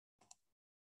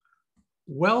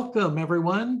Welcome,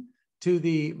 everyone, to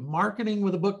the Marketing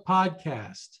with a Book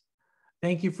podcast.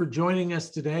 Thank you for joining us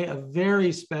today. A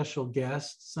very special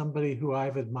guest, somebody who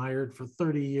I've admired for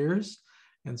 30 years,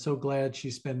 and so glad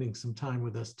she's spending some time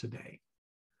with us today.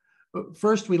 But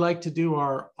first, we like to do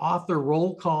our author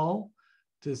roll call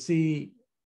to see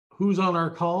who's on our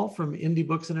call from Indie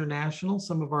Books International,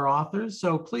 some of our authors.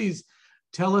 So please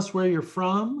tell us where you're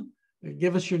from,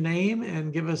 give us your name,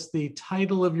 and give us the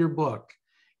title of your book.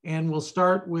 And we'll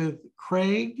start with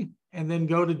Craig and then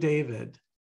go to David.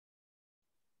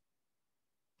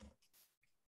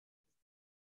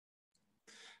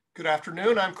 Good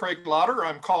afternoon. I'm Craig Lauder.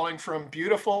 I'm calling from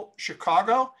beautiful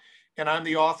Chicago, and I'm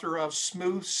the author of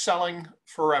Smooth Selling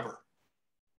Forever.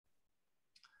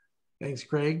 Thanks,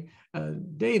 Craig.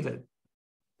 David.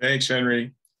 Thanks,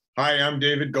 Henry. Hi, I'm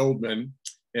David Goldman,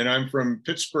 and I'm from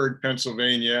Pittsburgh,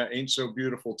 Pennsylvania. Ain't so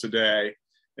beautiful today.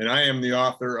 And I am the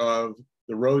author of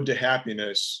The Road to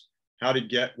Happiness, How to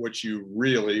Get What You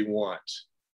Really Want.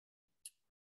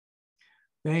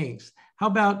 Thanks. How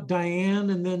about Diane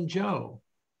and then Joe?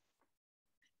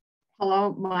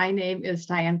 Hello, my name is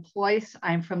Diane Ployce.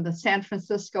 I'm from the San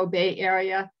Francisco Bay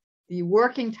Area. The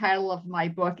working title of my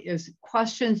book is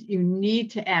Questions You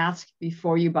Need to Ask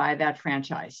Before You Buy That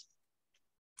Franchise.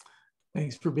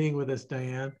 Thanks for being with us,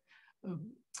 Diane.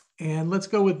 And let's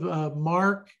go with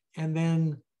Mark and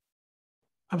then,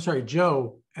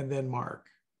 Joe and then Mark.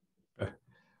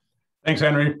 Thanks,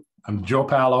 Henry. I'm Joe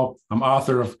Palo. I'm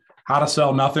author of How to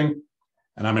Sell Nothing,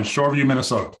 and I'm in Shoreview,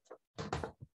 Minnesota.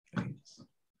 Thanks.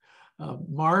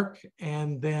 Mark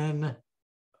and then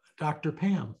Dr.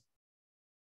 Pam.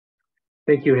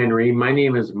 Thank you, Henry. My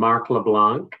name is Mark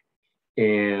LeBlanc,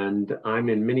 and I'm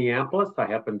in Minneapolis. I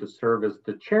happen to serve as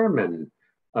the chairman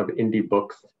of Indie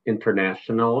Books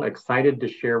International. Excited to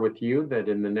share with you that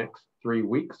in the next 3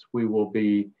 weeks, we will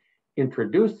be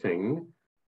introducing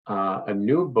a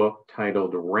new book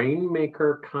titled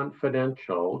Rainmaker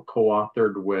Confidential,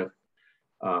 co-authored with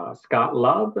Scott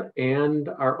Love and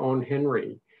our own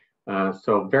Henry.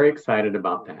 So very excited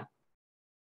about that.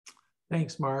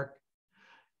 Thanks, Mark.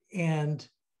 And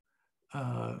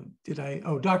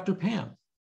Dr. Pam.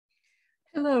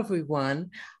 Hello, everyone.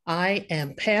 I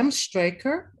am Pam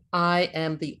Straker. I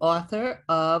am the author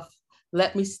of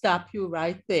Let Me Stop You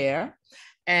Right There.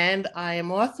 And I am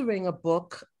authoring a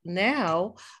book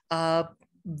now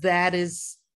that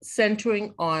is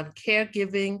centering on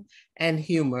caregiving and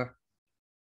humor.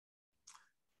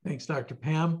 Thanks, Dr.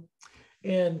 Pam.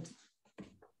 And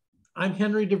I'm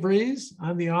Henry DeVries.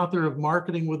 I'm the author of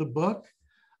Marketing with a Book.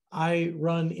 I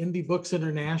run Indie Books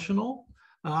International.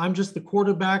 I'm just the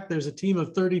quarterback. There's a team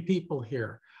of 30 people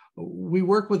here. We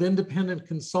work with independent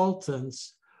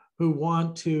consultants who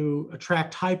want to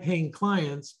attract high-paying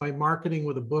clients by marketing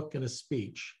with a book and a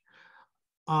speech.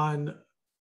 On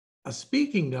a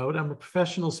speaking note, I'm a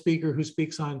professional speaker who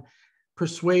speaks on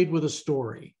Persuade with a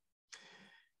Story.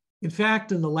 In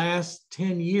fact, in the last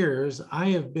 10 years, I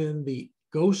have been the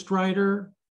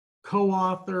ghostwriter,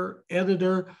 co-author,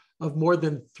 editor of more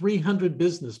than 300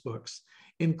 business books,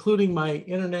 including my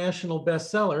international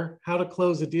bestseller, How to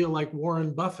Close a Deal Like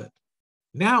Warren Buffett,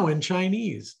 now in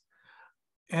Chinese.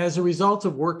 As a result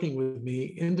of working with me,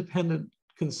 independent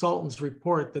consultants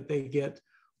report that they get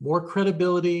more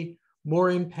credibility,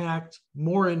 more impact,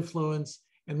 more influence,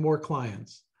 and more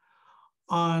clients.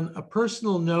 On a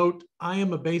personal note, I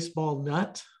am a baseball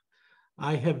nut.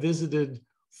 I have visited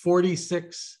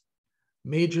 46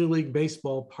 Major League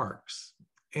Baseball parks,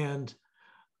 and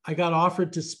I got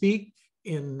offered to speak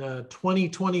in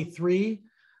 2023.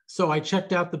 So I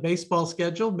checked out the baseball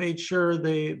schedule, made sure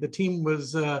the team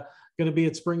was going to be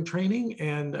at spring training,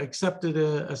 and accepted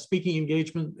a speaking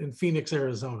engagement in Phoenix,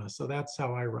 Arizona. So that's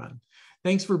how I run.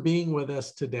 Thanks for being with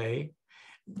us today.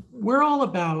 We're all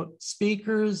about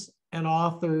speakers and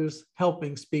authors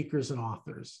helping speakers and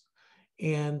authors.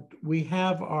 And we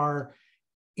have our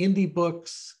Indie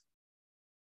Books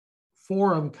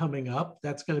Forum coming up.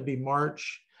 That's going to be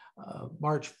March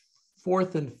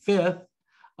 4th and 5th.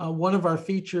 One of our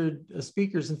featured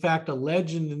speakers, in fact, a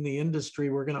legend in the industry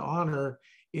we're going to honor,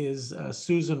 is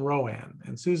Susan RoAne.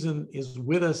 And Susan is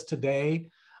with us today.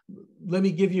 Let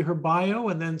me give you her bio,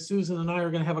 and then Susan and I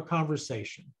are going to have a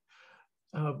conversation.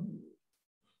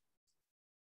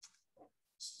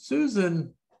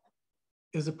 Susan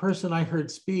is a person I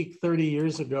heard speak 30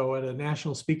 years ago at a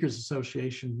National Speakers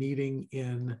Association meeting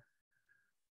in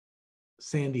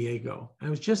San Diego. I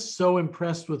was just so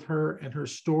impressed with her and her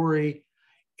story,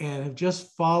 and have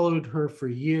just followed her for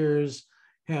years,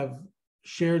 have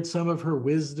shared some of her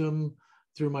wisdom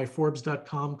through my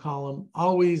Forbes.com column,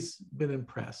 always been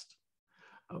impressed.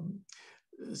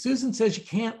 Susan says you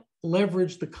can't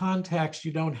leverage the contacts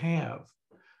you don't have.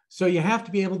 So you have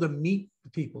to be able to meet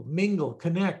people, mingle,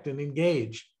 connect, and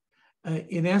engage.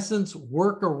 In essence,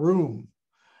 work a room.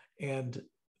 And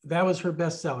that was her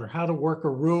bestseller, How to Work a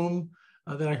Room,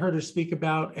 that I heard her speak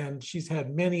about. And she's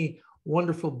had many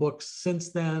wonderful books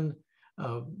since then.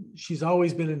 She's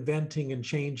always been inventing and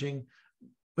changing,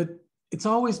 but it's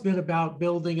always been about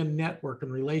building a network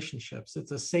and relationships.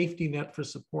 It's a safety net for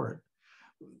support.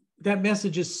 That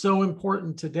message is so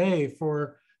important today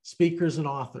for speakers and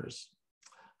authors.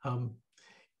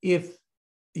 If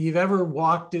you've ever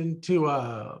walked into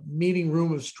a meeting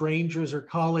room of strangers or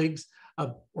colleagues,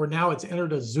 or now it's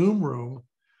entered a Zoom room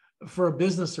for a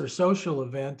business or social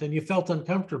event and you felt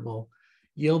uncomfortable,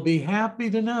 you'll be happy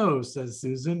to know, says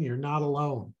Susan, you're not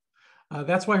alone.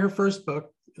 That's why her first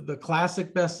book, the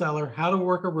classic bestseller, How to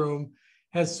Work a Room,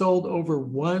 has sold over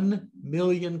 1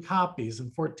 million copies in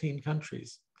 14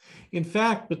 countries. In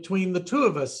fact, between the two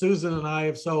of us, Susan and I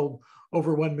have sold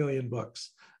over 1 million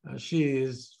books. She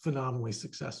is phenomenally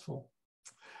successful.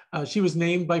 She was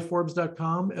named by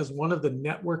Forbes.com as one of the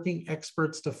networking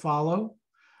experts to follow.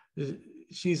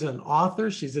 She's an author.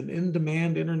 She's an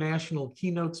in-demand international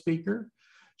keynote speaker.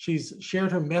 She's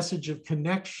shared her message of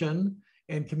connection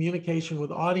and communication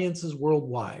with audiences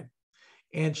worldwide.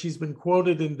 And she's been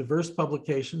quoted in diverse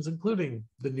publications, including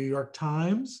the New York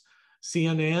Times,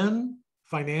 CNN,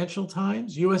 Financial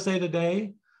Times, USA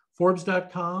Today,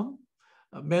 Forbes.com,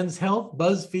 Men's Health,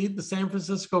 BuzzFeed, the San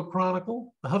Francisco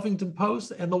Chronicle, the Huffington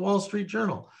Post, and the Wall Street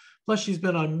Journal. Plus, she's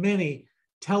been on many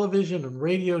television and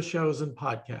radio shows and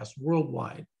podcasts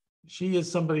worldwide. She is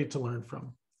somebody to learn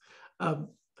from.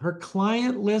 Her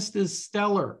client list is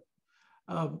stellar.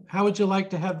 How would you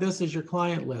like to have this as your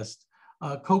client list?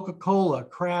 Coca-Cola,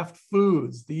 Kraft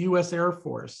Foods, the US Air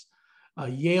Force,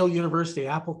 Yale University,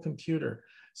 Apple Computer.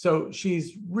 So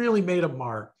she's really made a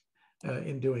mark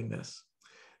in doing this.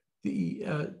 She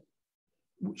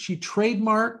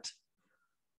trademarked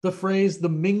the phrase, the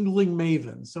Mingling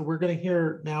Maven. So we're going to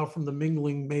hear now from the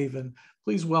Mingling Maven.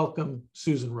 Please welcome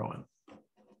Susan RoAne.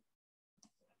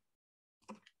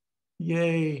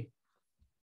 Yay.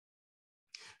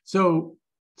 So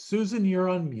Susan, you're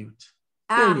on mute.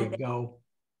 There you go.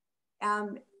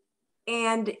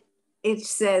 And it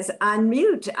says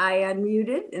unmute. I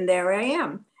unmuted and there I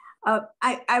am.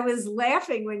 I was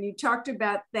laughing when you talked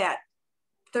about that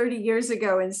 30 years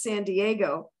ago in San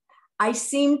Diego. I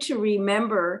seem to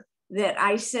remember that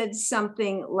I said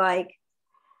something like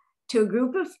to a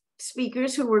group of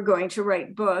speakers who were going to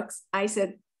write books, I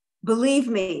said, believe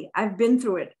me, I've been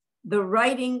through it. The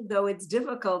writing, though it's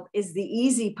difficult, is the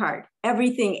easy part.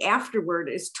 Everything afterward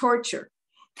is torture.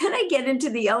 Then I get into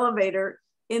the elevator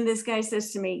and this guy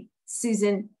says to me,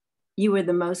 Susan, you were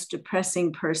the most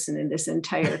depressing person in this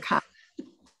entire conference.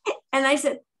 And I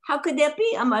said, how could that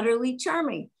be? I'm utterly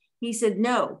charming. He said,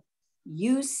 no,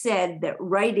 you said that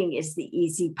writing is the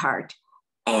easy part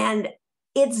and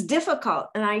it's difficult.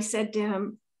 And I said to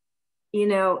him, you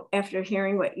know, after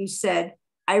hearing what you said,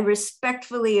 I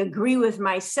respectfully agree with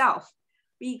myself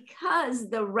because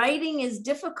the writing is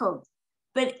difficult,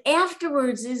 but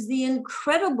afterwards is the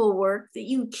incredible work that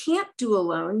you can't do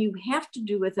alone. You have to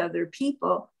do with other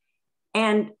people.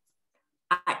 And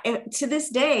to this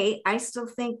day, I still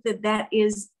think that that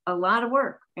is a lot of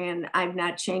work and I've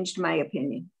not changed my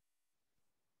opinion.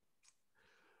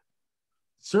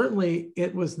 Certainly,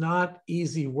 it was not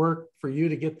easy work for you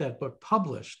to get that book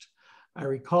published. I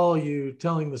recall you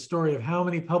telling the story of how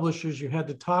many publishers you had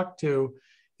to talk to.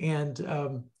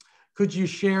 And could you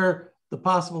share the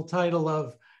possible title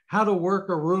of How to Work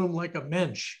a Room Like a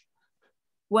Mensch?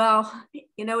 Well,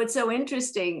 you know, it's so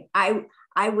interesting.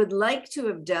 I would like to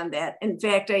have done that. In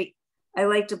fact, I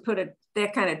like to put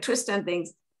that kind of twist on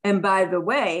things. And by the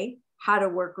way, How to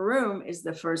Work a Room is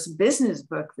the first business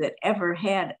book that ever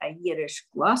had a Yiddish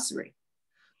glossary.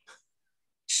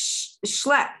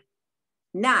 Schlep,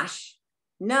 nash,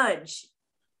 nudge.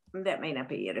 That may not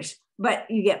be Yiddish, but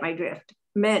you get my drift.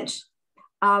 Mensch.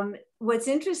 What's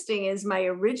interesting is my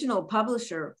original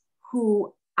publisher,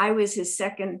 who I was his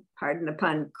second, pardon the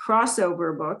pun,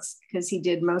 crossover books, because he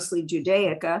did mostly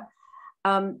Judaica.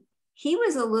 He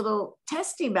was a little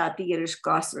testy about the Yiddish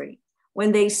glossary.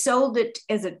 When they sold it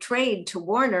as a trade to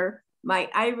Warner, my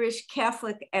Irish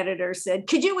Catholic editor said,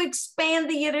 could you expand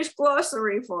the Yiddish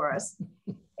glossary for us?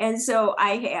 And so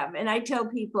I have, and I tell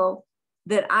people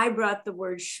that I brought the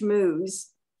word schmooze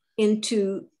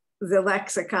into the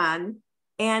lexicon.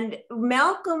 And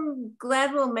Malcolm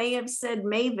Gladwell may have said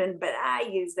Maven, but I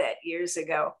used that years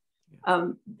ago.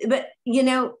 But, you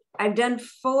know, I've done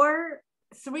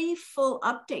 3 full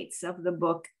updates of the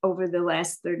book over the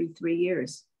last 33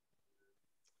 years.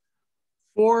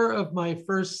 4 of my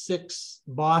first 6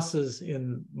 bosses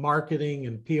in marketing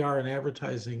and PR and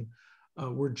advertising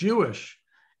were Jewish.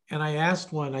 And I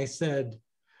asked one, I said,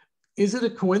 is it a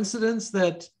coincidence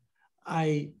that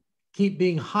I keep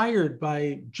being hired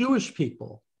by Jewish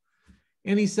people?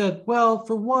 And he said, well,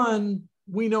 for one,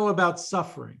 we know about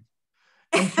suffering.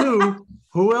 And 2,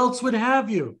 who else would have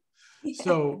you? Yeah.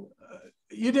 So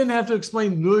you didn't have to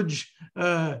explain nudge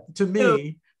to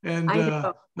me and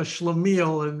a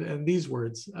schlemiel and these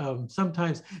words.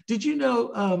 Sometimes, did you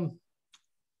know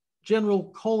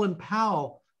General Colin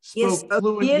Powell spoke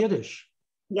fluent Yiddish?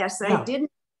 Yes, yeah. I did know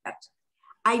that.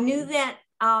 I knew that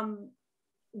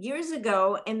years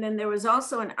ago, and then there was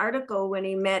also an article when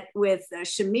he met with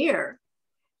Shamir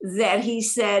that he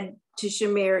said to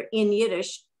Shamir in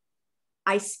Yiddish,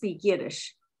 I speak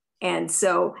Yiddish. And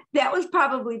so that was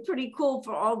probably pretty cool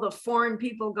for all the foreign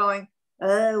people going,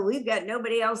 we've got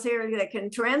nobody else here that can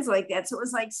translate that. So it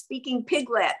was like speaking Pig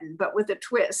Latin, but with a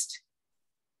twist.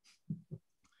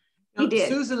 He did.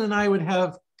 Susan and I would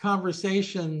have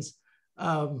conversations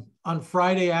on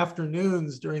Friday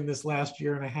afternoons during this last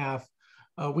year and a half.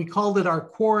 We called it our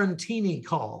quarantini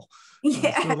call.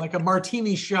 So like a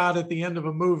martini shot at the end of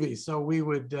a movie. So we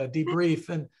would debrief.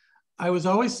 And I was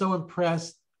always so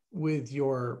impressed with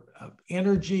your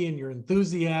energy and your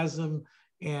enthusiasm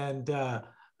and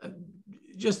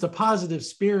just a positive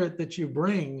spirit that you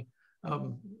bring.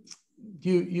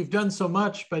 You've done so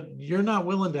much, but you're not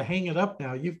willing to hang it up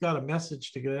now. You've got a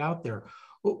message to get out there.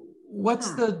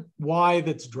 What's the why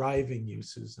that's driving you,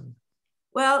 Susan?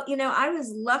 Well, you know, I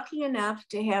was lucky enough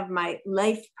to have my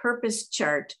life purpose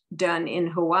chart done in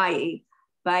Hawaii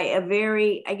by a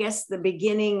very, I guess, the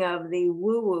beginning of the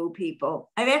woo-woo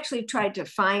people. I've actually tried to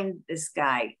find this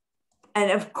guy.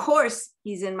 And of course,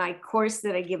 he's in my course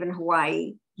that I give in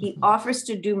Hawaii. He offers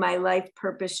to do my life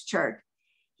purpose chart.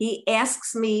 He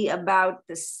asks me about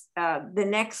this, the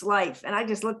next life. And I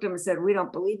just looked at him and said, we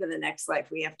don't believe in the next life.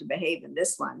 We have to behave in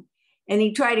this one. And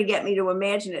he tried to get me to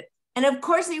imagine it. And of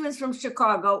course, he was from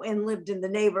Chicago and lived in the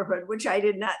neighborhood, which I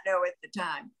did not know at the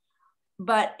time.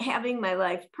 But having my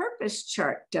life purpose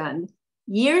chart done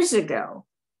years ago,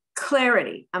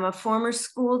 clarity. I'm a former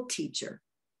school teacher.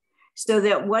 So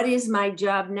that what is my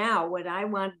job now? What I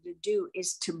wanted to do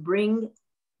is to bring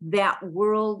that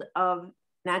world of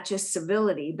not just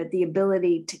civility, but the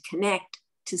ability to connect,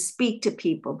 to speak to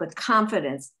people, the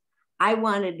confidence. I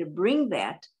wanted to bring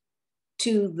that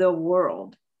to the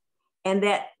world. And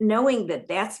that knowing that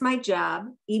that's my job,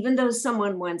 even though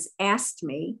someone once asked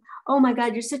me, oh my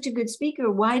God, you're such a good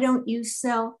speaker. Why don't you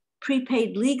sell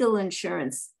prepaid legal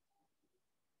insurance?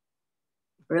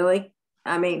 Really?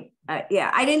 I mean, yeah,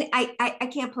 I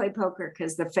can't play poker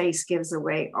because the face gives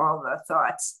away all the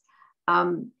thoughts.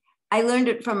 I learned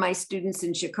it from my students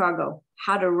in Chicago,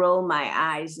 how to roll my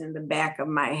eyes in the back of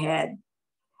my head.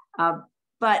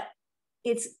 But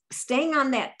it's staying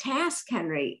on that task,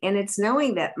 Henry, and it's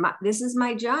knowing that this is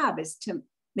my job, is to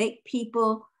make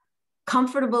people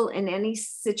comfortable in any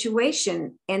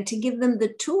situation and to give them the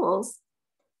tools.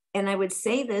 And I would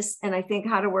say this, and I think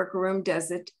How to Work a Room does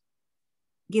it,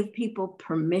 give people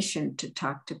permission to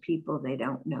talk to people they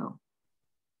don't know.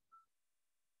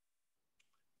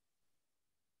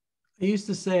 I used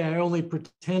to say I only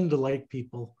pretend to like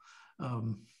people,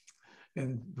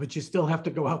 but you still have to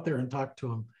go out there and talk to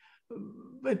them.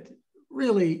 But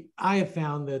really, I have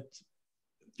found that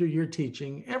through your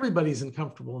teaching, everybody's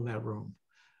uncomfortable in that room.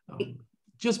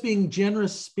 Just being a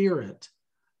generous spirit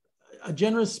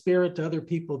to other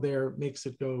people there makes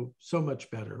it go so much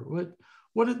better.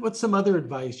 What's some other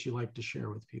advice you like to share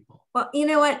with people? Well, you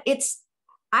know what?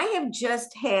 I have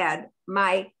just had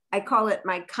I call it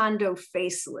my condo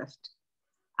facelift.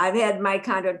 I've had my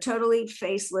condo totally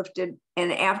facelifted.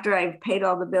 And after I've paid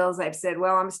all the bills, I've said,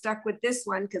 well, I'm stuck with this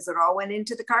one because it all went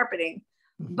into the carpeting.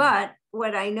 Mm-hmm. But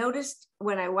what I noticed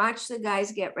when I watched the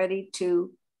guys get ready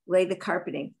to lay the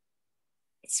carpeting,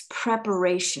 it's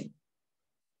preparation.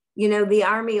 You know, the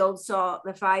Army old saw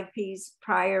the 5 P's: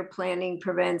 prior, planning,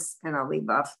 prevents, and I'll leave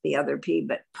off the other P,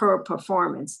 but per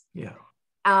performance. Yeah.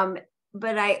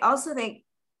 But I also think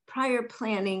prior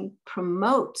planning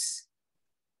promotes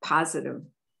positive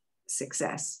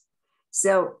success.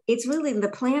 So it's really the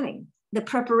planning, the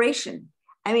preparation.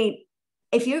 I mean,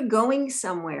 if you're going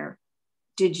somewhere,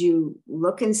 did you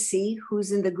look and see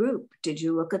who's in the group? Did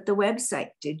you look at the website?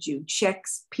 Did you check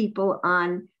people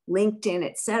on LinkedIn,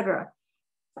 et cetera?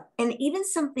 And even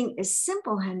something as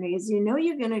simple, Henry, as you know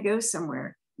you're going to go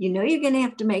somewhere, you know you're going to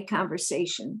have to make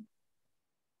conversation.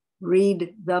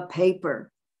 Read the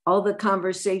paper, all the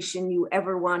conversation you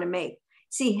ever want to make.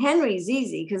 See, Henry's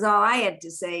easy because all I had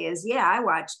to say is, yeah, I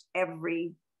watched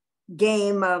every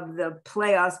game of the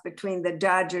playoffs between the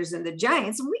Dodgers and the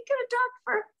Giants. And we could have talked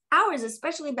for hours,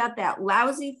 especially about that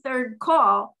lousy third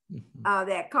call,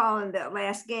 that call in the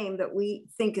last game that we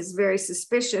think is very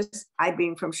suspicious. I,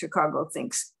 being from Chicago,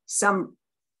 thinks some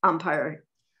umpire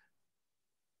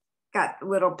got a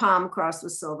little palm crossed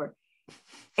with silver.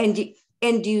 And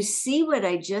do you see what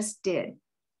I just did?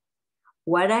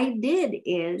 What I did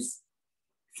is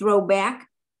throw back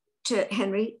to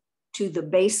Henry, to the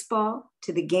baseball,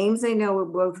 to the games I know we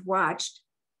both watched,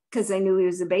 because I knew he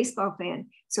was a baseball fan.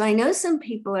 So I know some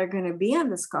people are going to be on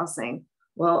this call saying,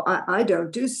 well, I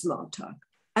don't do small talk.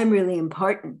 I'm really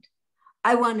important.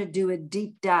 I want to do a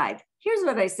deep dive. Here's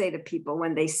what I say to people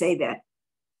when they say that.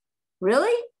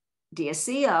 Really? Do you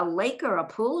see a lake or a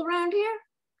pool around here?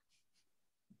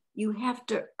 You have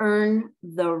to earn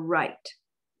the right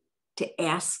to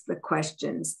ask the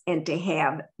questions and to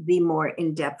have the more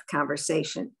in-depth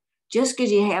conversation. Just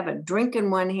because you have a drink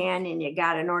in one hand and you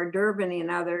got an hors d'oeuvre in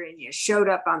the other and you showed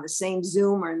up on the same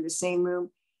Zoom or in the same room,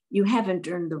 you haven't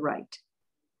earned the right.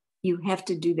 You have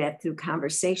to do that through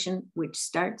conversation, which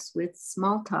starts with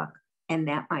small talk, and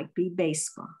that might be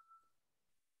baseball.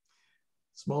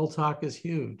 Small talk is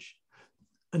huge.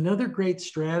 Another great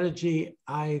strategy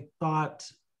I thought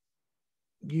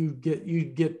you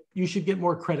should get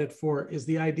more credit for is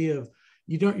the idea of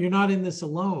you're not in this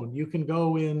alone. You can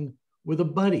go in with a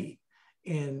buddy.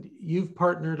 And you've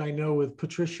partnered, I know, with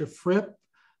Patricia Fripp,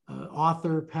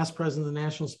 author, past president of the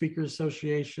National Speakers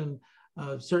Association,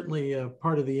 certainly a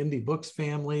part of the Indie Books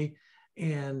family.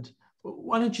 And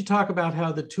why don't you talk about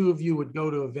how the two of you would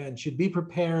go to events? You'd be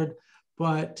prepared,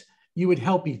 but you would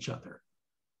help each other.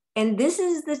 And this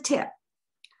is the tip.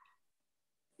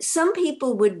 Some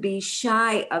people would be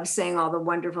shy of saying all the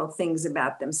wonderful things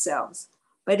about themselves.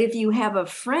 But if you have a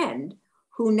friend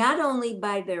who not only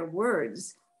by their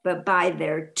words, but by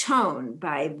their tone,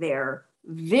 by their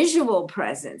visual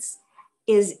presence,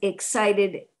 is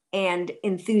excited and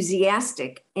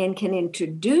enthusiastic and can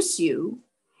introduce you,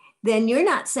 then you're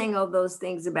not saying all those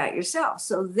things about yourself.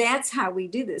 So that's how we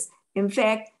do this. In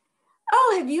fact,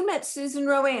 oh, have you met Susan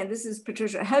RoAne? This is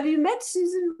Patricia. Have you met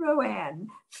Susan RoAne,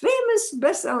 famous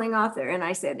best-selling author? And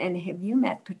I said, and have you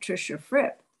met Patricia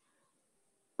Fripp,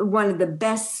 one of the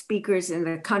best speakers in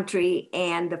the country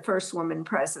and the first woman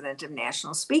president of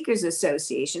National Speakers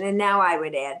Association? And now I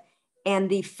would add, and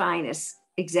the finest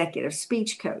executive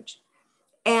speech coach.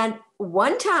 And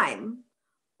one time,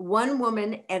 one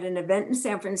woman at an event in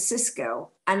San Francisco,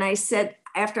 and I said,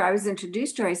 after I was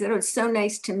introduced to her, I said, oh, it's so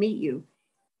nice to meet you.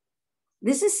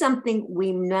 This is something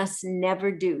we must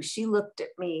never do. She looked at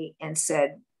me and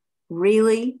said,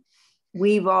 really?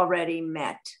 We've already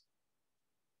met.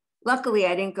 Luckily,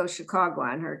 I didn't go Chicago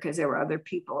on her because there were other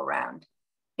people around.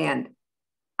 And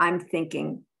I'm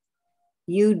thinking,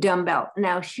 you dumbbell.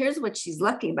 Now, here's what she's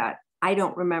lucky about. I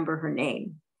don't remember her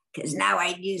name because now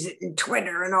I'd use it in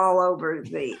Twitter and all over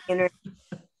the internet.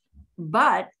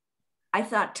 But I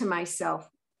thought to myself,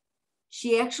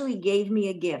 she actually gave me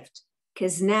a gift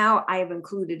because now I have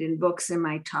included in books in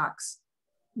my talks.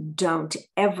 Don't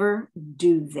ever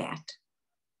do that.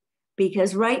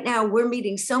 Because right now we're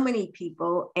meeting so many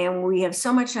people and we have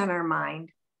so much on our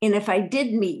mind. And if I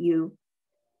did meet you,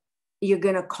 you're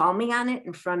going to call me on it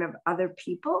in front of other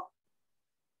people.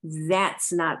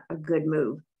 That's not a good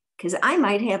move because I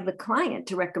might have the client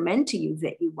to recommend to you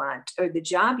that you want, or the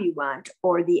job you want,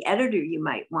 or the editor you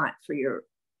might want for your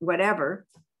whatever.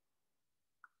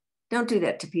 Don't do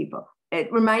that to people.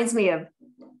 It reminds me of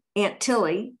Aunt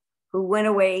Tilly, who went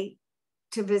away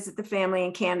to visit the family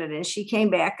in Canada. And she came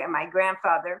back, and my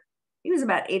grandfather, he was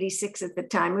about 86 at the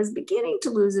time, was beginning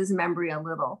to lose his memory a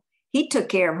little. He took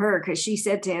care of her because she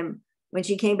said to him when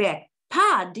she came back,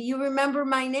 "Pa, do you remember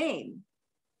my name?"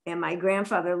 And my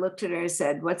grandfather looked at her and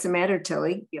said, "What's the matter,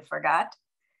 Tilly? You forgot?"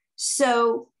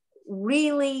 So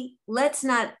really, let's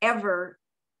not ever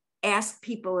ask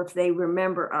people if they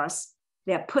remember us.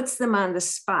 That puts them on the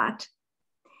spot.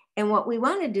 And what we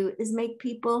want to do is make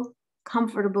people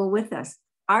comfortable with us.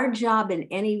 Our job in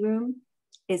any room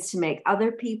is to make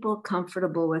other people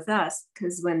comfortable with us,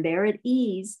 because when they're at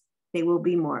ease, they will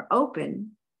be more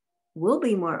open. We'll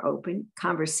be more open,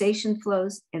 conversation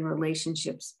flows, and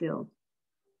relationships build.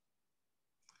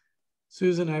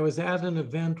 Susan, I was at an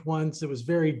event once. It was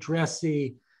very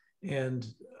dressy, and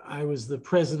I was the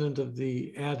president of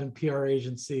the ad and PR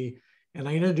agency. And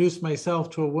I introduced myself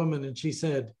to a woman, and she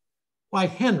said, "Why,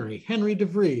 Henry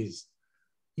DeVries,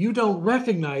 you don't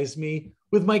recognize me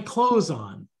with my clothes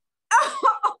on."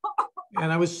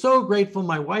 And I was so grateful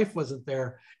my wife wasn't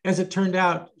there. As it turned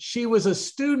out, she was a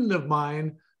student of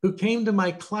mine who came to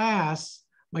my class,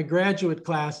 my graduate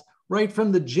class, right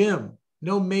from the gym.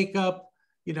 no makeup,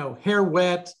 hair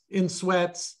wet, in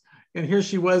sweats. And here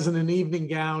she was in an evening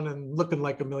gown and looking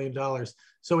like $1 million.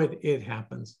 So it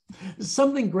happens.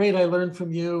 Something great I learned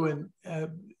from you, and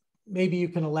maybe you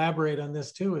can elaborate on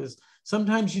this too, is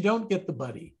sometimes you don't get the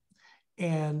buddy.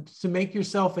 And to make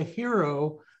yourself a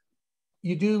hero,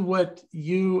 you do what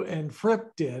you and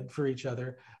Fripp did for each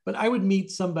other. But I would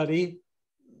meet somebody,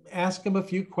 ask them a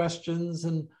few questions,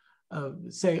 and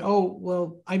say, oh,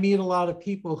 well, I meet a lot of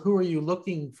people. Who are you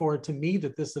looking for to meet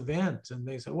at this event? And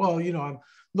they said, well, I'm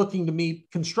looking to meet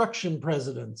construction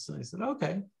presidents. And I said,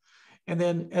 okay. And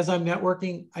then as I'm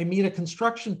networking, I meet a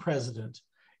construction president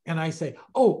and I say,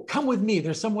 oh, come with me.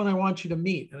 There's someone I want you to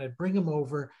meet. And I'd bring them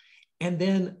over. And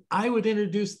then I would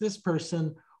introduce this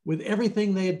person with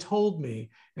everything they had told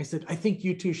me. I said, I think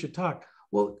you two should talk.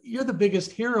 Well, you're the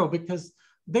biggest hero, because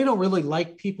they don't really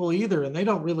like people either. And they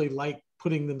don't really like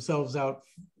putting themselves out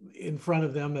in front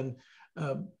of them. And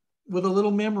with a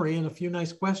little memory and a few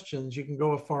nice questions, you can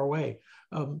go a far way.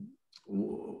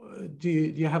 Do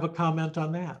you have a comment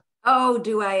on that? Oh,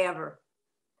 do I ever?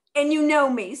 And you know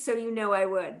me, so you know I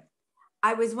would.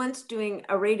 I was once doing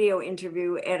a radio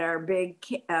interview at our big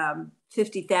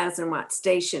 50,000 watt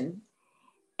station,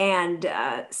 and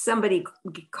somebody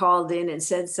called in and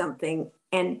said something,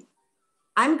 and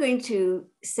I'm going to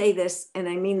say this, and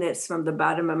I mean this from the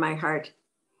bottom of my heart.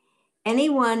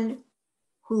 Anyone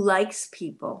who likes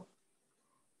people,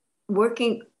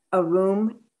 working a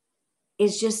room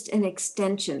is just an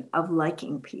extension of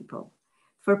liking people.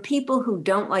 For people who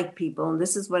don't like people, and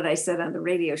this is what I said on the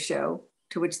radio show,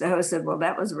 to which the host said, well,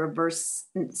 that was reverse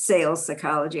sales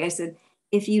psychology. I said,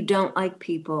 if you don't like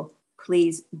people,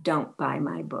 please don't buy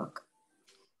my book.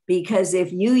 Because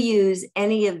if you use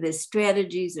any of the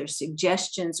strategies or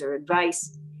suggestions or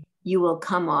advice, you will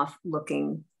come off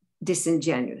looking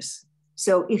disingenuous.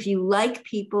 So if you like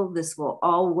people, this will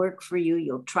all work for you.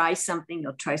 You'll try something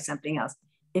else.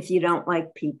 If you don't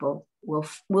like people,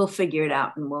 we'll figure it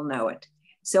out and we'll know it.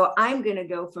 So I'm going to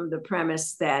go from the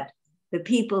premise that the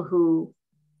people who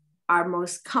are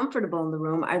most comfortable in the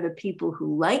room are the people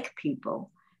who like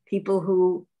people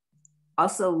who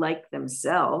also like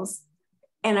themselves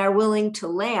and are willing to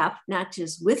laugh, not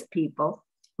just with people,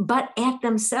 but at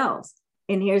themselves.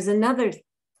 And here's another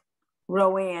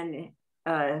RoAne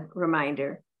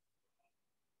reminder.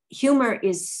 Humor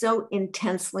is so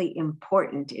intensely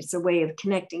important. It's a way of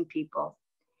connecting people.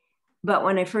 But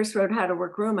when I first wrote How to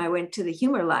Work Room, I went to the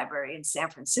humor library in San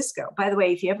Francisco. By the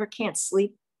way, if you ever can't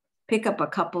sleep, pick up a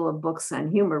couple of books on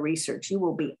humor research. You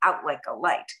will be out like a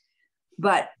light.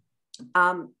 But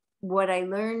what I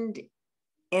learned,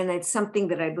 and it's something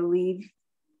that I believe,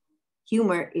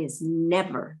 humor is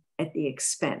never at the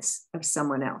expense of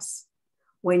someone else.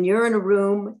 When you're in a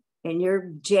room and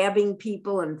you're jabbing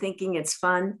people and thinking it's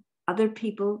fun, other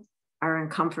people are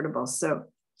uncomfortable. So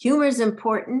humor is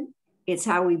important. It's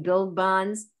how we build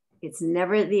bonds. It's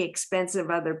never at the expense of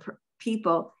other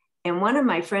people. And one of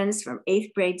my friends from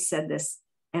 8th grade said this,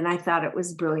 and I thought it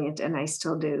was brilliant, and I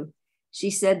still do.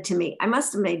 She said to me, I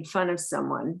must have made fun of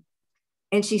someone.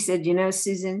 And she said,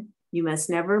 Susan, you must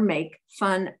never make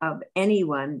fun of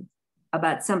anyone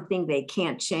about something they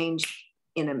can't change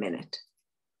in a minute.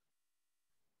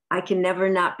 I can never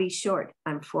not be short.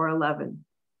 I'm 4'11".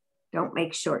 Don't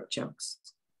make short jokes.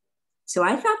 So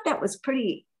I thought that was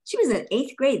pretty. She was in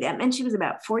 8th grade. That meant she was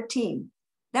about 14.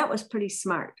 That was pretty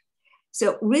smart.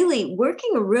 So really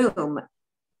working a room,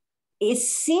 it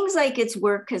seems like it's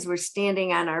work because we're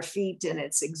standing on our feet and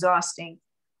it's exhausting,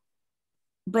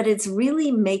 but it's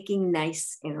really making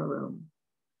nice in a room.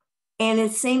 And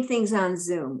it's same things on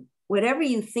Zoom. Whatever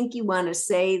you think you want to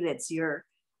say, that's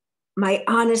my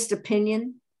honest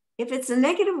opinion. If it's a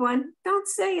negative one, don't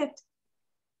say it.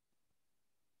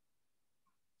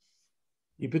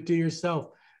 Keep it to yourself.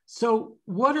 So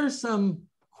what are some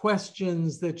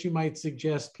questions that you might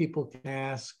suggest people can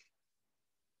ask?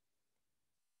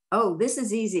 Oh, this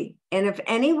is easy. And if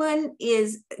anyone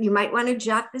you might want to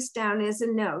jot this down as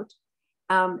a note.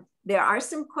 There are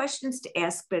some questions to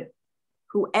ask, but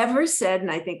whoever said,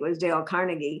 and I think it was Dale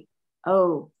Carnegie,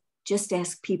 oh, just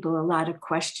ask people a lot of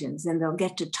questions and they'll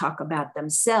get to talk about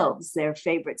themselves, their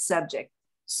favorite subject.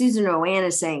 Susan RoAne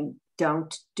is saying,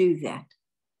 don't do that.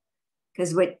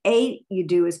 Because what you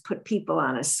do is put people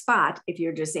on a spot if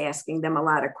you're just asking them a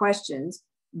lot of questions.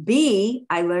 B,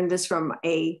 I learned this from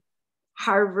a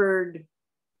Harvard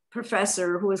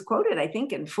professor who was quoted, I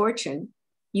think, in Fortune.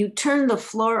 You turn the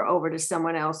floor over to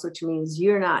someone else, which means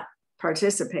you're not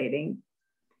participating.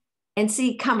 And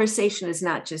see, conversation is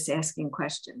not just asking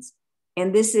questions.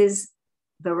 And this is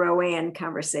the RoAne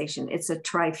conversation. It's a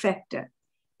trifecta.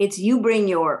 It's you bring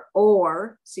your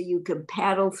oar so you can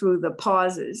paddle through the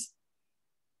pauses.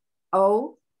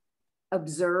 O,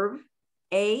 observe.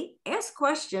 A, ask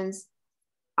questions.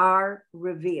 R,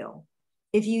 reveal.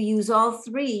 If you use all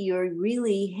three, you're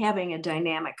really having a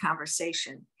dynamic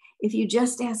conversation. If you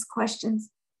just ask questions,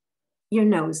 you're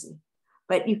nosy.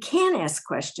 But you can ask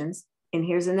questions. And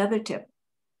here's another tip.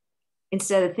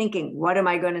 Instead of thinking, what am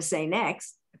I going to say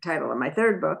next? The title of my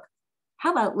third book.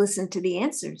 How about listen to the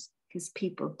answers? Because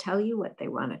people tell you what they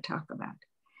want to talk about.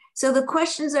 So the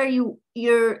questions are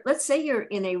let's say you're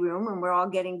in a room and we're all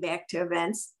getting back to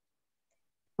events.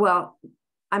 Well,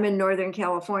 I'm in Northern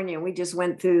California and we just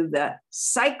went through the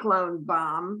cyclone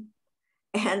bomb.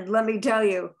 And let me tell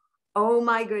you, oh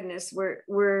my goodness,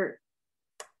 we're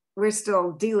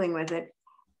still dealing with it.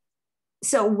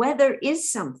 So weather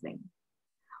is something.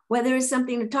 Weather is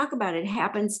something to talk about. It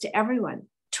happens to everyone.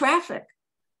 Traffic.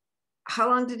 How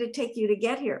long did it take you to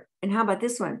get here? And how about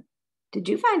this one? Did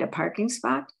you find a parking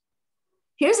spot?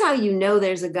 Here's how you know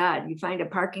there's a God. You find a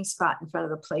parking spot in front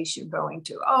of the place you're going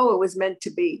to. Oh, it was meant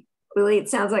to be. Really, it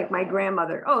sounds like my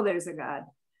grandmother. Oh, there's a God.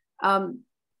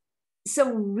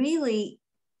 So really,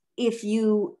 if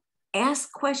you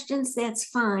ask questions, that's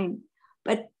fine.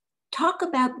 But talk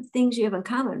about the things you have in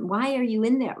common. Why are you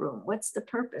in that room? What's the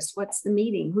purpose? What's the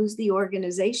meeting? Who's the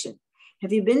organization?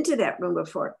 Have you been to that room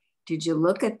before? Did you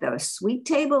look at the sweet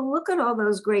table? Look at all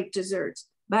those great desserts.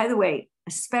 By the way,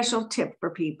 a special tip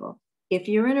for people. If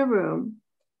you're in a room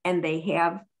and they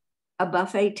have a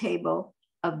buffet table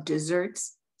of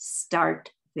desserts, start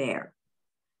there.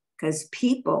 Because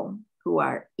people who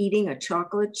are eating a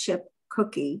chocolate chip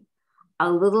cookie,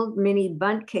 a little mini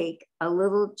bundt cake, a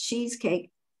little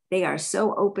cheesecake, they are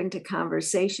so open to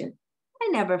conversation. I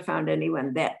never found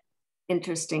anyone that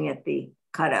interesting at the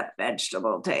cut up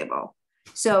vegetable table.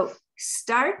 So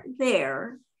start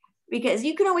there, because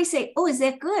you can always say, oh, is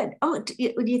that good? Oh, do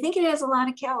you think it has a lot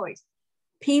of calories?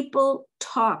 People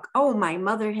talk. Oh, my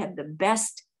mother had the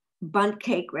best bundt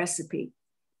cake recipe.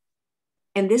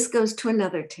 And this goes to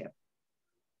another tip.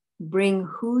 Bring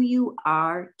who you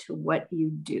are to what you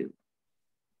do.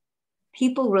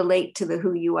 People relate to the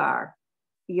who you are.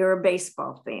 You're a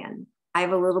baseball fan. I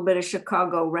have a little bit of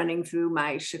Chicago running through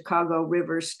my Chicago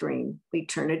River stream. We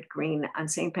turn it green on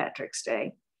St. Patrick's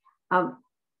Day. You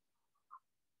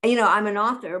know, I'm an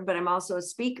author, but I'm also a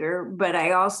speaker, but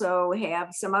I also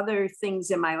have some other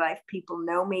things in my life. People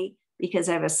know me because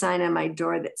I have a sign on my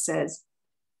door that says,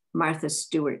 Martha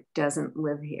Stewart doesn't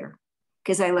live here.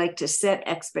 Because I like to set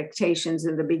expectations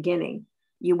in the beginning.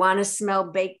 You want to smell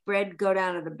baked bread? Go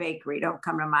down to the bakery. Don't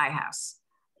come to my house.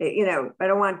 You know, I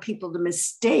don't want people to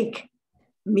mistake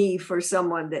me for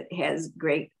someone that has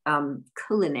great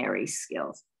culinary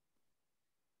skills.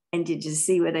 And did you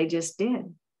see what I just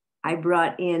did? I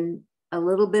brought in a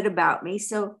little bit about me.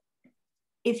 So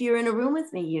if you're in a room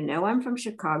with me, you know I'm from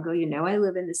Chicago. You know I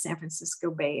live in the San Francisco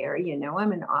Bay Area. You know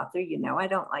I'm an author. You know I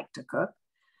don't like to cook.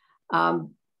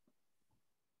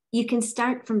 You can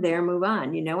start from there, move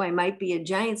on. You know, I might be a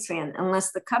Giants fan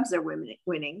unless the Cubs are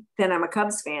winning. Then I'm a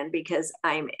Cubs fan because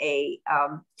I'm a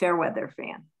fair weather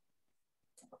fan.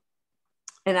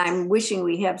 And I'm wishing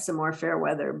we have some more fair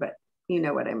weather, but you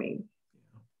know what I mean.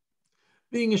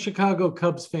 Being a Chicago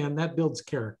Cubs fan, that builds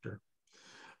character.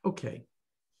 Okay.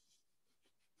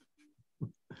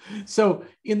 So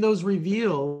in those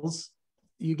reveals,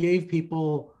 you gave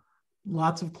people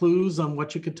lots of clues on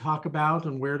what you could talk about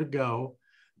and where to go.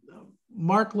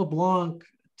 Mark LeBlanc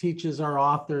teaches our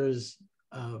authors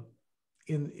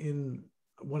in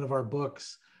one of our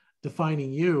books,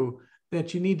 Defining You,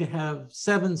 that you need to have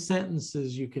 7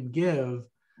 sentences you can give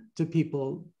to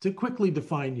people to quickly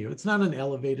define you. It's not an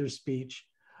elevator speech,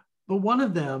 but one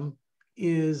of them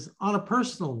is on a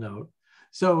personal note.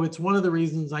 So it's one of the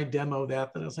reasons I demo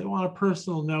that I'll say, well, on a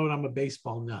personal note, I'm a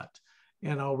baseball nut,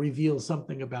 and I'll reveal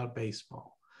something about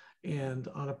baseball. And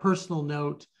on a personal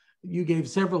note, you gave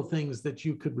several things that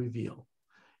you could reveal.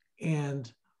 And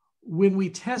when we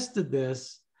tested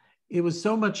this, it was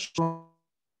so much stronger.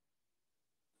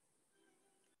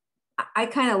 I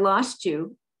kind of lost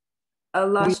you. I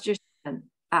lost your son.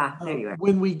 There you are.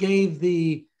 When we gave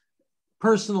the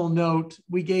personal note,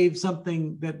 we gave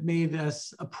something that made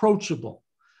us approachable.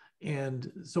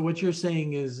 And so what you're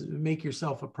saying is make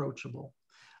yourself approachable.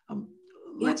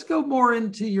 Let's go more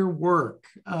into your work.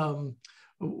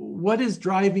 What is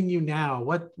driving you now?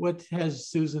 What has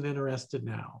Susan interested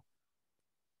now?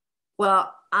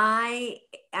 Well, I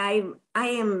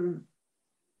am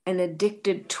an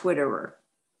addicted Twitterer.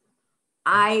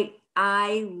 I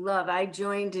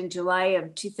joined in July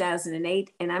of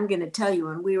 2008, and I'm going to tell you,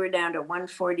 when we were down to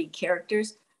 140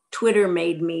 characters, Twitter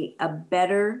made me a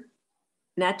better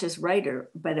not just writer,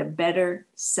 but a better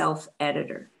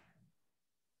self-editor.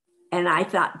 And I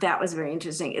thought that was very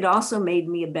interesting. It also made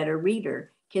me a better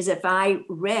reader, because if I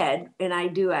read, and I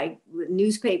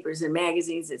newspapers and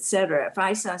magazines, et cetera, if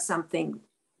I saw something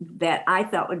that I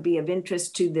thought would be of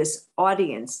interest to this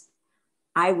audience,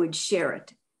 I would share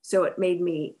it. So it made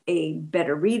me a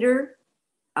better reader,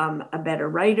 a better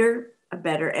writer, a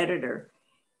better editor.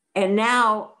 And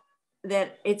now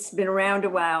that it's been around a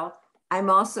while, I'm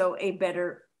also a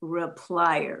better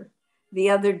replier. The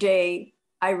other day,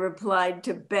 I replied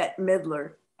to Bette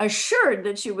Midler, assured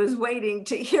that she was waiting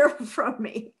to hear from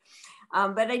me.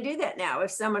 But I do that now.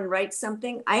 If someone writes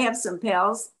something, I have some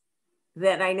pals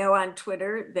that I know on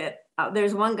Twitter that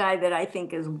there's one guy that I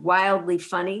think is wildly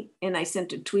funny, and I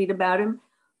sent a tweet about him,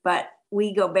 but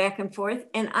we go back and forth.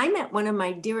 And I met one of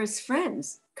my dearest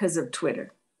friends because of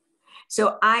Twitter.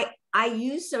 So I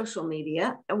use social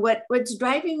media. What's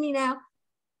driving me now,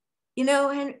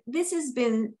 and this has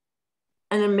been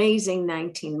an amazing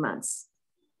 19 months.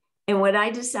 And what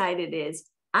I decided is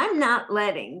I'm not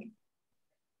letting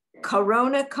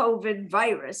COVID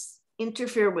virus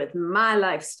interfere with my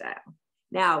lifestyle.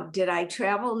 Now, did I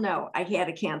travel? No, I had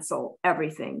to cancel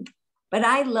everything, but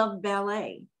I love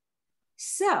ballet.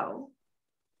 So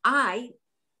I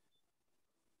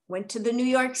went to the New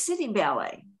York City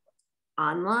Ballet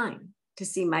online to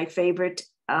see my favorite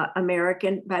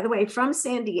American, by the way, from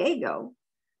San Diego,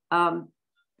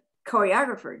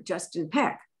 choreographer, Justin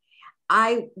Peck.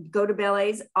 I go to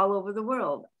ballets all over the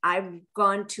world. I've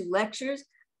gone to lectures.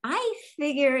 I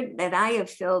figured that I have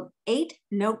filled 8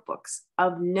 notebooks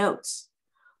of notes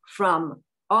from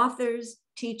authors,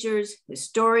 teachers,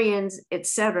 historians,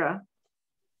 etc.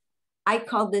 I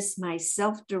call this my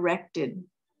self-directed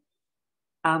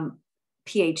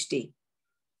PhD.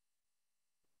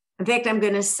 In fact, I'm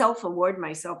going to self-award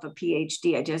myself a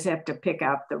PhD. I just have to pick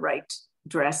out the right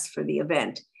dress for the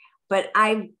event. But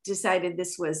I decided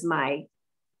this was my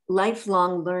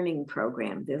lifelong learning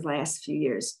program the last few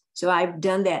years. So I've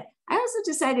done that. I also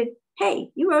decided, hey,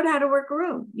 you wrote How to Work a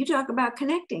Room. You talk about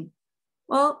connecting.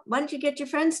 Well, why don't you get your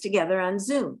friends together on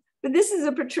Zoom? But this is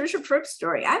a Patricia Fripp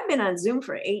story. I've been on Zoom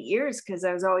for 8 years because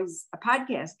I was always a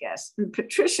podcast guest. And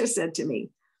Patricia said to me,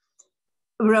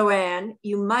 RoAne,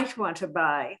 you might want to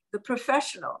buy The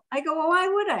Professional. I go, well, why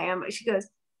would I? She goes,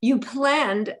 you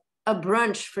planned a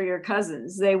brunch for your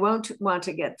cousins. They won't want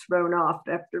to get thrown off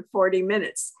after 40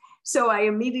 minutes. So I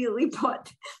immediately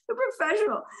bought The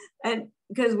Professional. And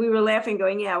because we were laughing,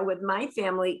 going, yeah, with my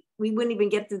family, we wouldn't even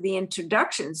get to the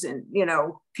introductions and,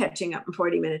 catching up in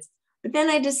 40 minutes. But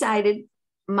then I decided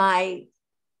my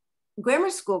grammar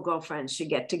school girlfriends should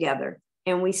get together.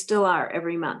 And we still are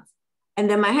every month. And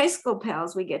then my high school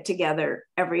pals, we get together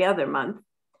every other month.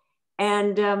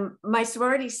 And my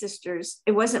sorority sisters,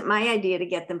 it wasn't my idea to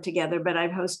get them together, but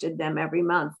I've hosted them every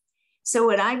month. So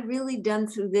what I've really done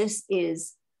through this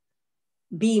is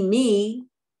be me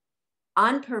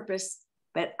on purpose,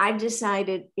 but I've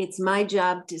decided it's my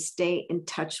job to stay in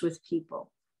touch with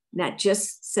people, not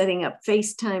just setting up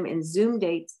FaceTime and Zoom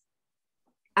dates.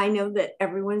 I know that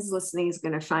everyone's listening is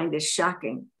going to find this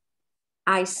shocking.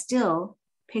 I still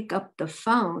pick up the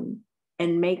phone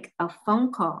and make a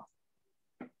phone call.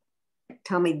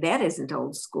 Tell me that isn't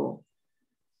old school.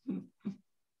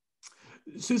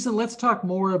 Susan, let's talk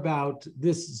more about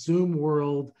this Zoom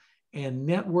world and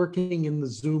networking in the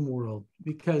Zoom world,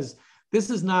 because this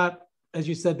is not, as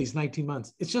you said, these 19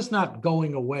 months, it's just not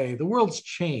going away. The world's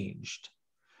changed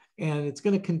and it's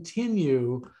going to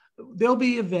continue. There'll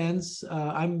be events.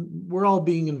 We're all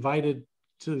being invited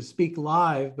to speak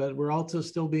live, but we're also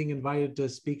still being invited to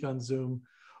speak on Zoom.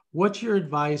 What's your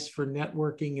advice for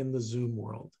networking in the Zoom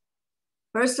world?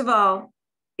 First of all,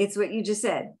 it's what you just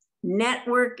said,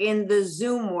 network in the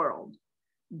Zoom world.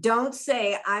 Don't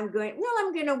say, I'm going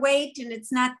to wait and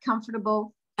it's not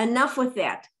comfortable. Enough with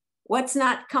that. What's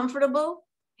not comfortable?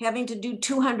 Having to do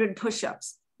 200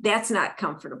 push-ups. That's not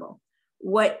comfortable.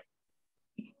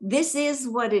 This is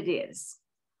what it is.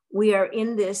 We are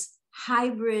in this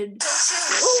hybrid.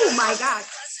 Oh my God.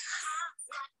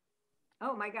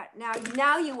 Oh my God.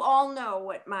 Now you all know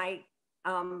what my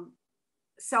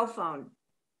cell phone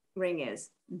ring is.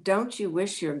 Don't you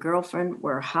wish your girlfriend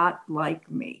were hot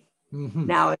like me? Mm-hmm.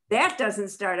 Now, if that doesn't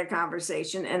start a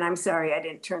conversation, and I'm sorry I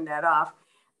didn't turn that off.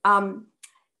 I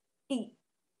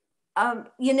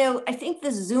think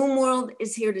the Zoom world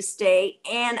is here to stay.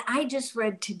 And I just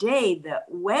read today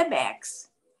that WebEx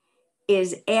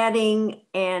is adding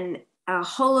a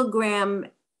hologram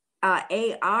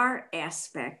AR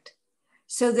aspect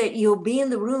so that you'll be in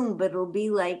the room, but it'll be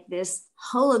like this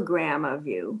hologram of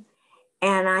you.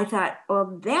 And I thought,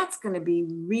 well, that's going to be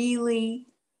really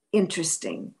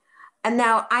interesting. And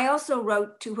now I also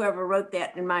wrote to whoever wrote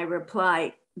that in my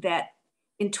reply that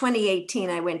in 2018,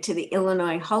 I went to the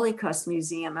Illinois Holocaust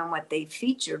Museum, and what they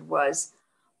featured was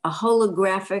a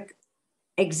holographic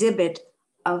exhibit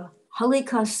of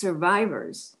Holocaust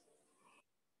survivors,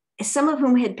 some of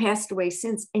whom had passed away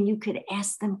since, and you could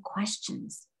ask them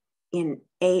questions in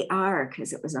AR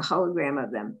because it was a hologram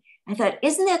of them. I thought,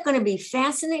 isn't that going to be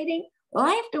fascinating? Well,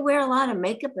 I have to wear a lot of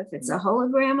makeup if it's a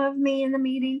hologram of me in the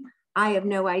meeting. I have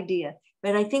no idea,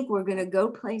 but I think we're going to go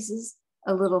places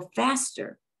a little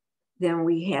faster than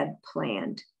we had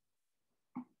planned.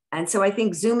 And so I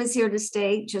think Zoom is here to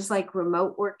stay, just like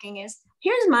remote working is.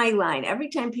 Here's my line. Every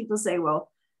time people say,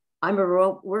 well, I'm a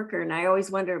remote worker, and I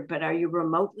always wonder, but are you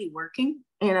remotely working?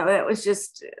 You know, that was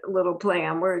just a little play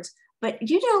on words. But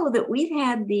you know that we've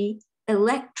had the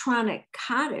electronic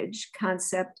cottage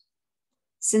concept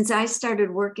since I started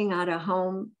working at my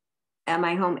home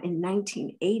in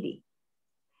 1980.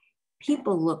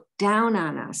 People looked down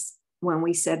on us when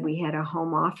we said we had a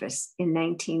home office in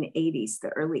 1980s, the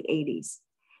early 80s.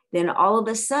 Then all of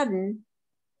a sudden,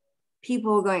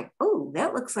 people were going, oh,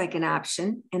 that looks like an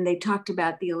option. And they talked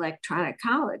about the electronic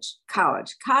cottage,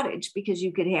 because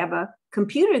you could have a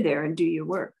computer there and do your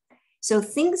work. So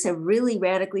things have really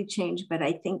radically changed, but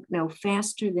I think no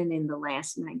faster than in the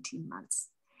last 19 months.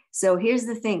 So here's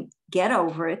the thing, get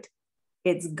over it.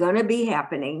 It's gonna be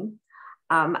happening.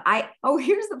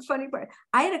 Here's the funny part.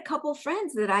 I had a couple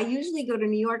friends that I usually go to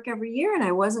New York every year and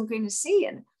I wasn't going to see.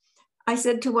 And I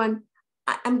said to one,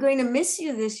 I'm going to miss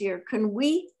you this year. Can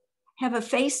we have a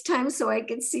FaceTime so I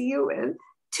can see you? And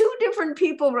 2 different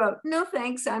people wrote, no,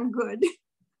 thanks, I'm good.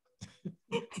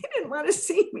 They didn't want to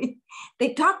see me.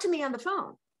 They talked to me on the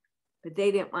phone, but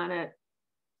they didn't want to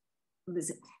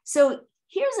visit. So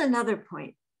here's another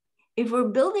point. If we're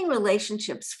building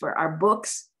relationships for our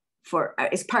books,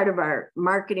 as part of our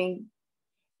marketing,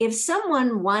 if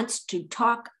someone wants to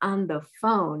talk on the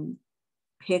phone,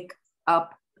 pick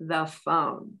up the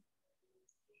phone.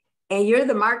 And you're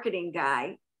the marketing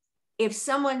guy. If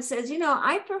someone says, you know,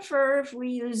 I prefer if we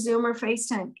use Zoom or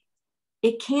FaceTime,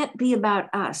 it can't be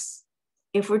about us.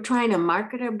 If we're trying to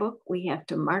market our book, we have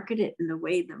to market it in the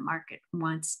way the market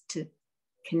wants to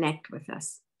connect with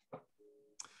us.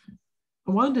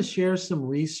 I wanted to share some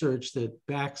research that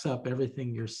backs up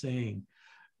everything you're saying.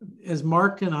 As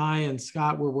Mark and I and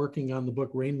Scott were working on the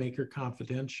book Rainmaker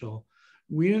Confidential,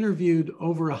 we interviewed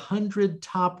over 100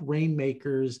 top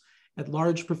rainmakers at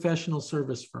large professional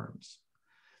service firms.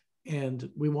 And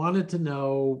we wanted to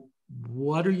know,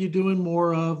 what are you doing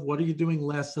more of? What are you doing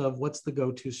less of? What's the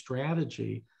go-to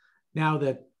strategy now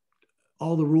that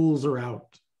all the rules are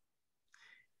out?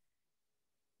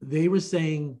 They were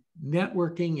saying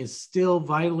networking is still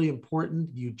vitally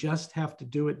important. You just have to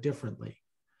do it differently.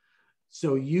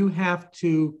 So you have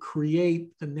to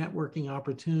create the networking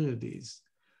opportunities.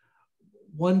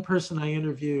 One person I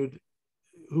interviewed,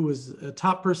 who was a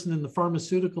top person in the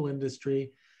pharmaceutical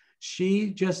industry, she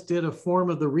just did a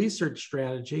form of the research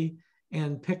strategy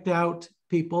and picked out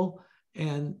people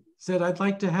and said, I'd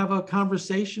like to have a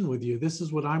conversation with you. This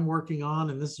is what I'm working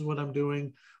on and this is what I'm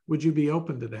doing. Would you be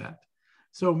open to that?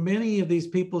 So many of these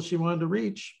people she wanted to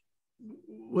reach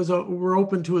were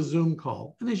open to a Zoom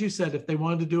call. And as you said, if they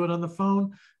wanted to do it on the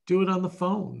phone, do it on the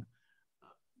phone.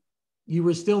 You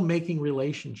were still making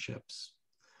relationships.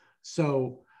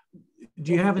 So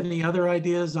do you have any other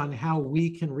ideas on how we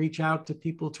can reach out to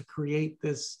people to create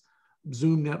this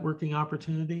Zoom networking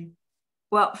opportunity?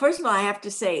 Well, first of all, I have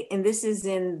to say, and this is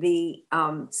in the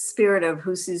spirit of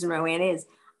who Susan RoAne is,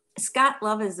 Scott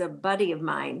Love is a buddy of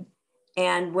mine.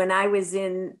 And when I was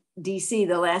in DC,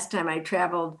 the last time I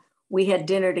traveled, we had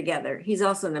dinner together. He's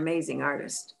also an amazing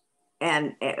artist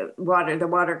and the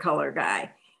watercolor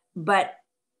guy. But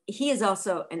he is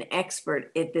also an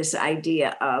expert at this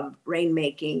idea of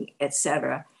rainmaking, et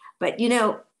cetera. But you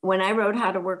know, when I wrote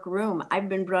How to Work a Room, I've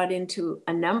been brought into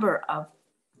a number of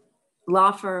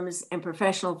law firms and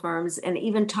professional firms, and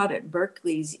even taught at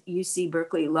Berkeley's UC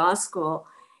Berkeley Law School,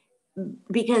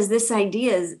 because this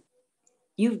idea is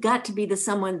you've got to be the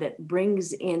someone that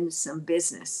brings in some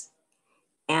business.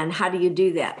 And how do you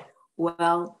do that?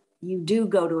 Well, you do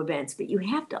go to events, but you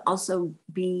have to also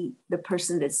be the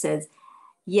person that says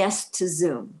yes to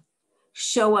Zoom.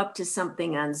 Show up to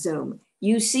something on Zoom.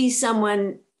 You see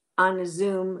someone on a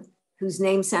Zoom whose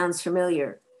name sounds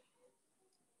familiar.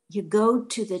 You go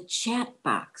to the chat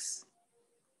box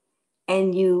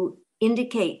and you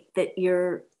indicate that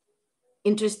you're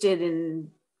interested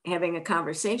in having a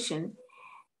conversation.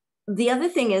 The other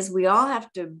thing is we all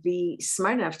have to be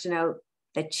smart enough to know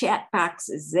the chat box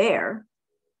is there,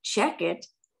 check it.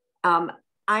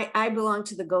 I belong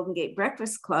to the Golden Gate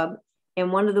Breakfast Club,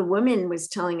 and one of the women was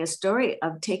telling a story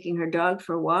of taking her dog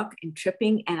for a walk and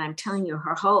tripping. And I'm telling you,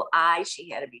 her whole eye, she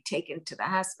had to be taken to the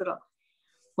hospital.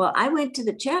 Well, I went to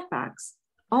the chat box.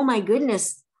 Oh my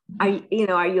goodness, are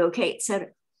you okay? It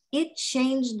said, it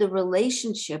changed the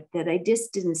relationship that I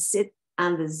just didn't sit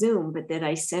on the Zoom, but that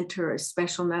I sent her a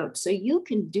special note. So you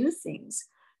can do things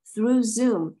through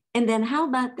Zoom. And then how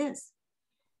about this?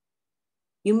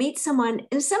 You meet someone,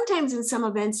 and sometimes in some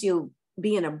events, you'll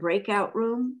be in a breakout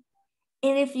room.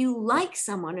 And if you like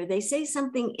someone or they say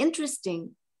something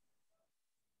interesting,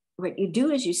 what you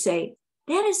do is you say,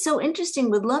 that is so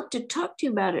interesting, would love to talk to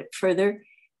you about it further.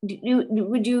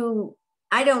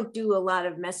 I don't do a lot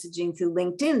of messaging through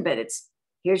LinkedIn, but it's,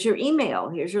 here's your email,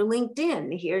 here's your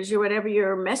LinkedIn, here's your whatever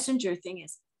your messenger thing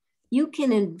is. You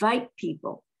can invite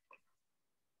people.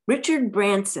 Richard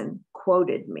Branson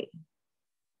quoted me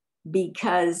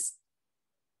because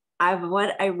of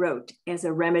what I wrote as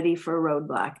a remedy for a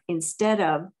roadblock. Instead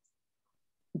of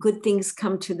good things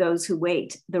come to those who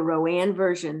wait, the RoAne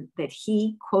version that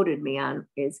he quoted me on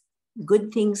is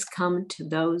good things come to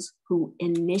those who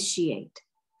initiate.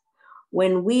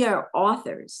 When we are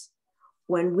authors,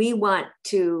 when we want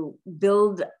to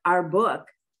build our book,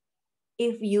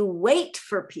 if you wait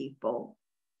for people,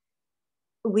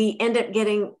 we end up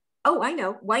getting, oh, I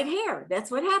know, white hair. That's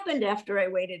what happened after I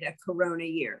waited a Corona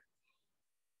year.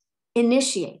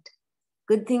 Initiate.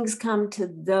 Good things come to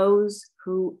those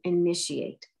who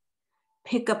initiate.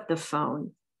 Pick up the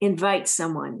phone, invite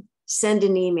someone, send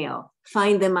an email,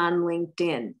 find them on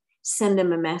LinkedIn, send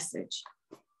them a message.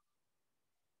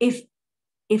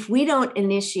 If we don't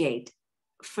initiate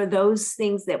for those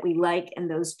things that we like and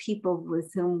those people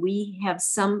with whom we have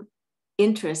some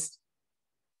interest,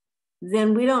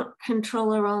 then we don't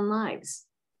control our own lives.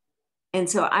 And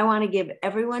so I want to give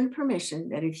everyone permission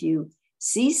that if you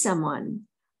see someone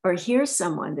or hear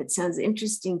someone that sounds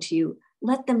interesting to you,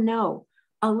 let them know.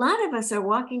 A lot of us are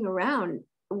walking around,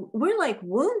 we're like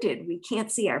wounded. We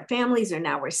can't see our families, or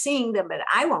now we're seeing them, but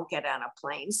I won't get on a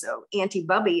plane. So Auntie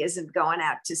Bubby isn't going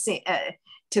out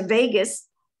to Vegas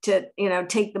to,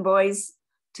 take the boys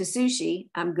to sushi.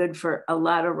 I'm good for a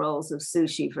lot of rolls of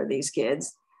sushi for these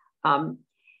kids.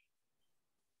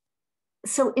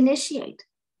 So initiate.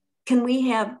 Can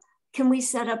we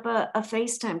set up a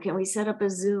FaceTime? Can we set up a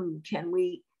Zoom? Can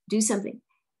we do something?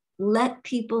 Let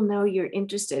people know you're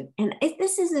interested. And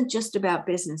this isn't just about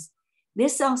business.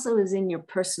 This also is in your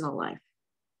personal life.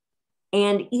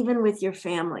 And even with your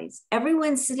families,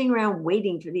 everyone's sitting around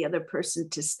waiting for the other person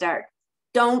to start.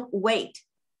 Don't wait.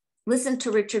 Listen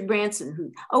to Richard Branson,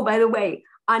 who, oh, by the way,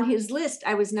 on his list,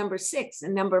 I was number 6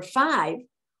 and number 5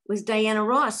 was Diana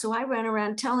Ross. So I ran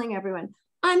around telling everyone,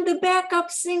 I'm the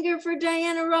backup singer for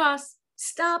Diana Ross.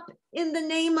 Stop in the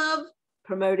name of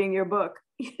promoting your book.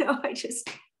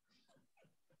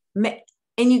 And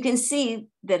you can see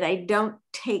that I don't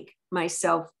take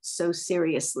myself so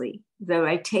seriously, though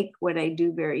I take what I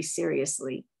do very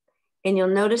seriously. And you'll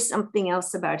notice something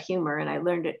else about humor, and I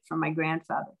learned it from my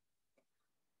grandfather.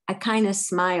 I kind of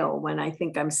smile when I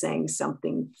think I'm saying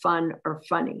something fun or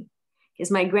funny.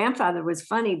 Because my grandfather was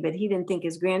funny, but he didn't think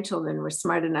his grandchildren were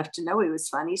smart enough to know he was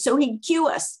funny, so he'd cue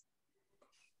us.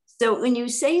 So when you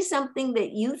say something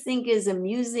that you think is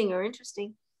amusing or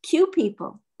interesting, cue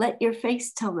people. Let your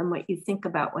face tell them what you think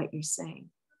about what you're saying.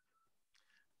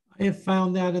 I have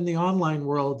found that in the online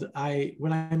world,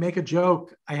 when I make a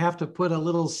joke, I have to put a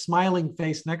little smiling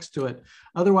face next to it.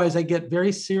 Otherwise, I get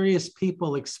very serious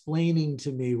people explaining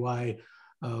to me why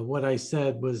what I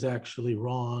said was actually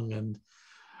wrong. And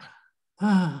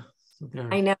so there.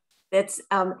 I know that's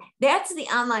the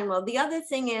online world. The other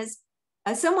thing is,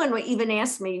 someone even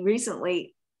asked me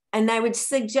recently, and I would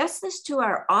suggest this to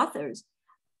our authors.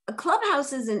 A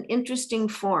Clubhouse is an interesting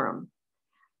forum.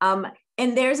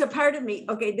 And there's a part of me,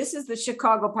 okay, this is the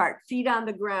Chicago part, feet on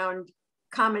the ground,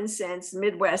 common sense,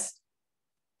 Midwest.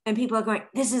 And people are going,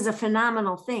 this is a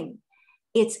phenomenal thing.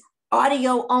 It's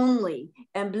audio only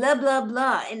and blah, blah,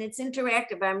 blah. And it's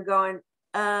interactive. I'm going,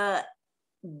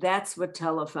 that's what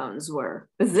telephones were.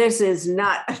 This is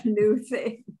not a new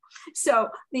thing. So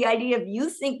the idea of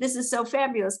you think this is so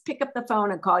fabulous, pick up the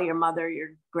phone and call your mother, your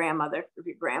grandmother, or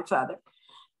your grandfather.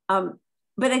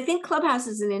 But I think Clubhouse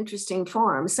is an interesting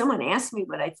forum. Someone asked me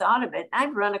what I thought of it.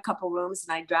 I've run a couple rooms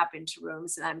and I drop into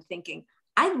rooms and I'm thinking,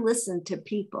 I've listened to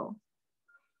people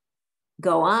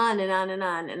go on and on and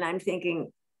on. And I'm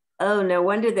thinking, oh, no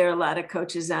wonder there are a lot of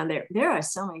coaches on there. There are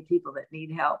so many people that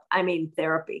need help. I mean,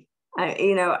 therapy.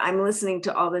 I'm listening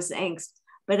to all this angst,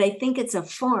 but I think it's a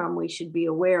forum we should be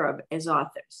aware of as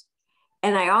authors.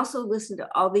 And I also listen to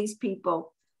all these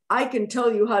people I can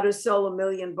tell you how to sell 1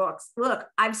 million books. Look,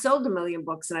 I've sold 1 million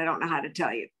books and I don't know how to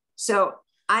tell you. So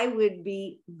I would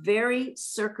be very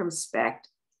circumspect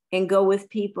and go with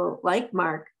people like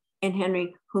Mark and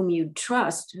Henry, whom you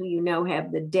trust, who you know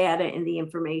have the data and the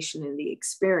information and the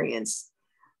experience.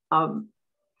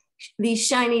 These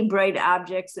shiny, bright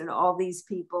objects and all these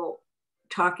people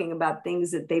talking about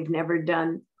things that they've never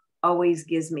done always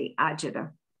gives me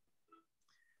agita.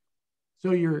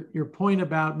 So your point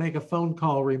about make a phone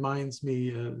call reminds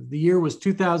me, the year was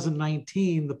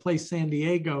 2019, the place San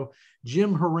Diego.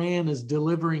 Jim RoAne is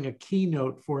delivering a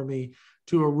keynote for me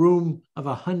to a room of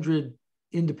 100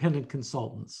 independent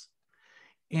consultants.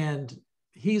 And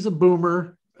he's a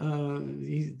boomer.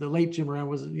 The late Jim RoAne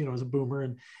was a boomer,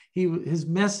 and his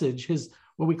message,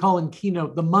 what we call in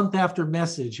keynote, the month after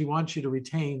message he wants you to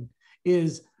retain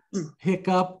is pick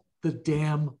up the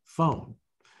damn phone.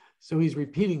 So he's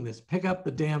repeating this, pick up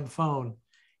the damn phone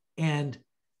and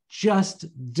just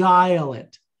dial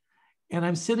it. And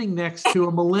I'm sitting next to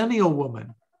a millennial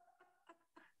woman.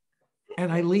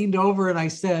 And I leaned over and I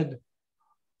said,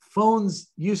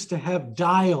 phones used to have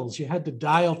dials. You had to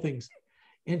dial things.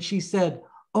 And she said,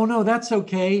 oh no, that's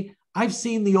okay. I've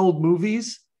seen the old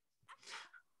movies.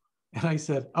 And I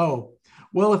said, oh,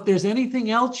 well, if there's anything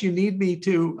else you need me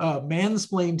to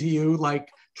mansplain to you, like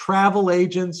travel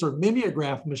agents or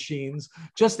mimeograph machines,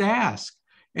 just ask.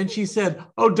 And she said,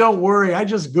 oh, don't worry, I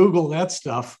just Google that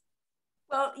stuff.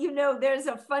 Well, there's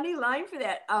a funny line for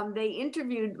that. They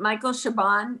interviewed Michael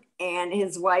Chabon and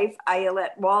his wife,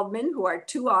 Ayelet Waldman, who are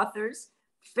two authors,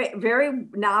 very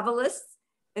novelists,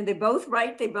 and they both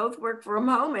write, they both work from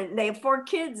home, and they have 4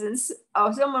 kids. And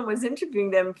someone was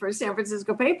interviewing them for San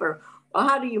Francisco paper. Well,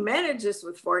 how do you manage this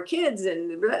with 4 kids?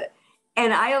 And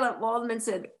Ayelet Waldman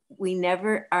said, we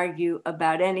never argue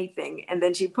about anything. And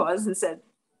then she paused and said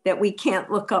that we can't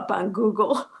look up on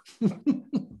Google.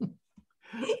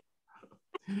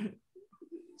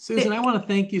 Susan, I want to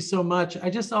thank you so much. I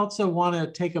just also want to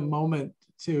take a moment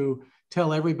to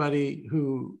tell everybody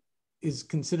who is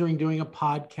considering doing a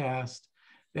podcast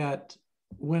that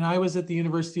when I was at the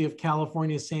University of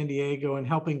California, San Diego, and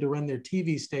helping to run their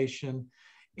TV station,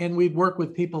 and we'd work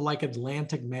with people like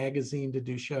Atlantic Magazine to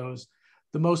do shows,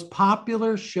 the most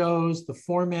popular shows, the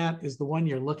format is the one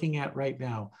you're looking at right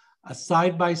now, a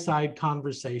side-by-side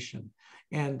conversation.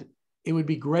 And it would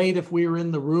be great if we were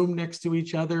in the room next to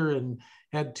each other and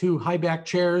had 2 high-back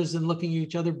chairs and looking at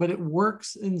each other, but it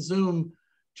works in Zoom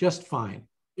just fine.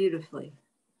 Beautifully.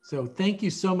 So thank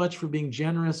you so much for being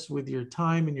generous with your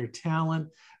time and your talent.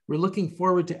 We're looking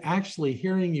forward to actually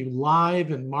hearing you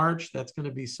live in March. That's going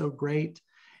to be so great.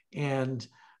 And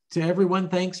to everyone,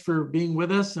 thanks for being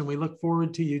with us. And we look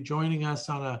forward to you joining us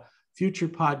on a future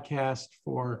podcast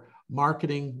for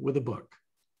Marketing with a Book.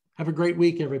 Have a great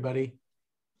week, everybody.